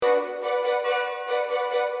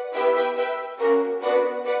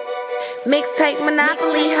Mixtape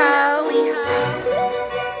Monopoly, ho.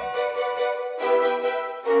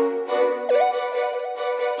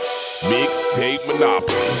 Mixtape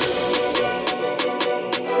Monopoly.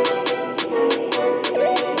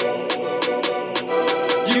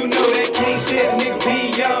 You know that king shit a nigga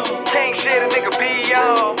be on. King shit a nigga be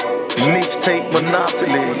on. Mixtape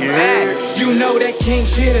Monopoly, yeah. You know that king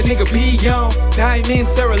shit a nigga be on. Diamond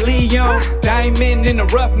Sarah Leon. Diamond in the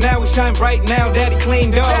rough, now we shine bright now. Daddy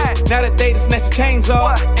cleaned up. Now that they done snatch the chains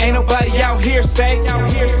off. Ain't nobody out here safe.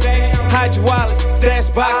 Hide your wallets, stash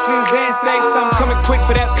boxes and safes. I'm coming quick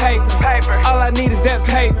for that paper. All I need is that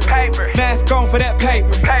paper. Mask on for that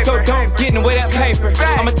paper. So don't get in the way that paper.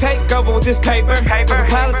 I'ma take over with this paper. As a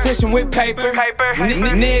politician with paper.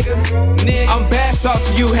 Nigga, I'm bad salt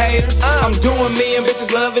to you haters. I'm doing me and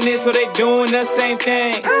bitches loving it, so they doing the same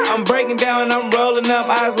thing. I'm breaking down and I'm rolling up,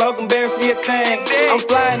 eyes low, can barely see a thing. I'm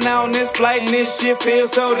flying out on this flight and this shit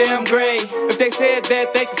feels so damn great. If they said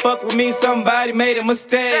that they could fuck with me, somebody made a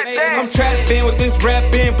mistake. I'm trapping with this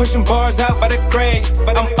rapping, pushing bars out by the crate.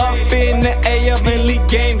 I'm up in the AM elite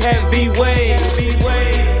game heavyweight.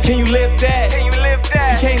 Can you lift that? You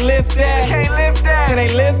can't lift that. Can they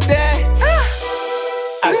lift that?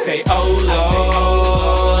 I say, oh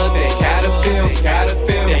Lord, they gotta feel me, gotta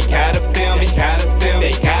feel me, they gotta feel me, gotta feel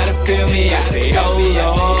me, they gotta feel me. I say, oh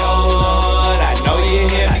Lord, I know you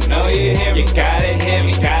hear me, I know you hear me, you gotta hear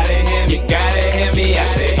me, gotta hear me, you gotta hear me. I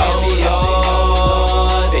say, oh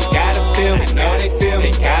Lord, they gotta feel me, I know they feel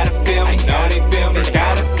me, they gotta feel me, I know they feel me, they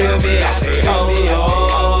gotta feel me. I say, oh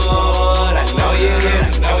Lord, I know you hear me,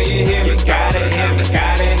 I know you hear me, you gotta hear me,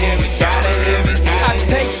 gotta hear me, gotta hear me. I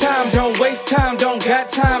take time, don't waste time, don't got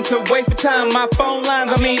time to wait for time. My phone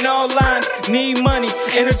lines, I mean all lines, need money,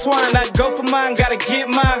 intertwined. I go for mine, gotta get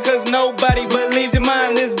mine, cause nobody believed in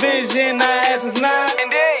mine. This vision I had since 9,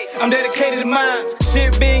 I'm dedicated to mine.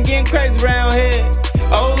 Shit been getting crazy around here.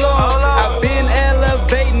 Oh Lord, I've been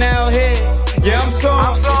elevating out here. Yeah, I'm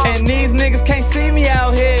soaring, and these niggas can't see me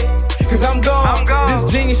out here, cause I'm gone.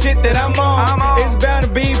 This genius shit that I'm on, it's bound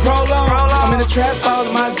to be prolonged. I'm in the trap all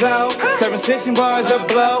in my zone, serving 16 bars of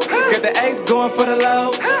blow. Got the ace going for the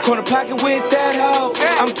low, corner pocket with that hoe.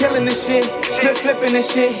 I'm killing this shit, flipping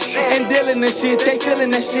this shit, and dealing this shit. They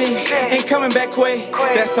feeling that shit, ain't coming back quick.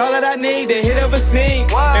 That's all that I need to hit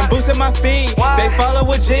overseas and boosting my feet. They follow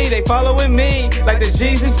with G, they following me like the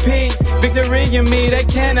Jesus peace. Victory in me, they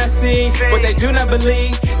cannot see what they do not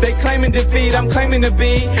believe. They claiming defeat, I'm claiming to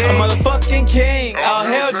be a motherfucking king. All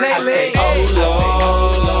hell J-Lee.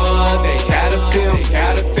 Oh Lord, they gotta feel me,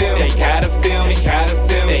 gotta feel me, they gotta feel me, gotta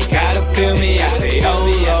feel me, they gotta feel me. I say, oh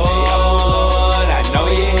Lord.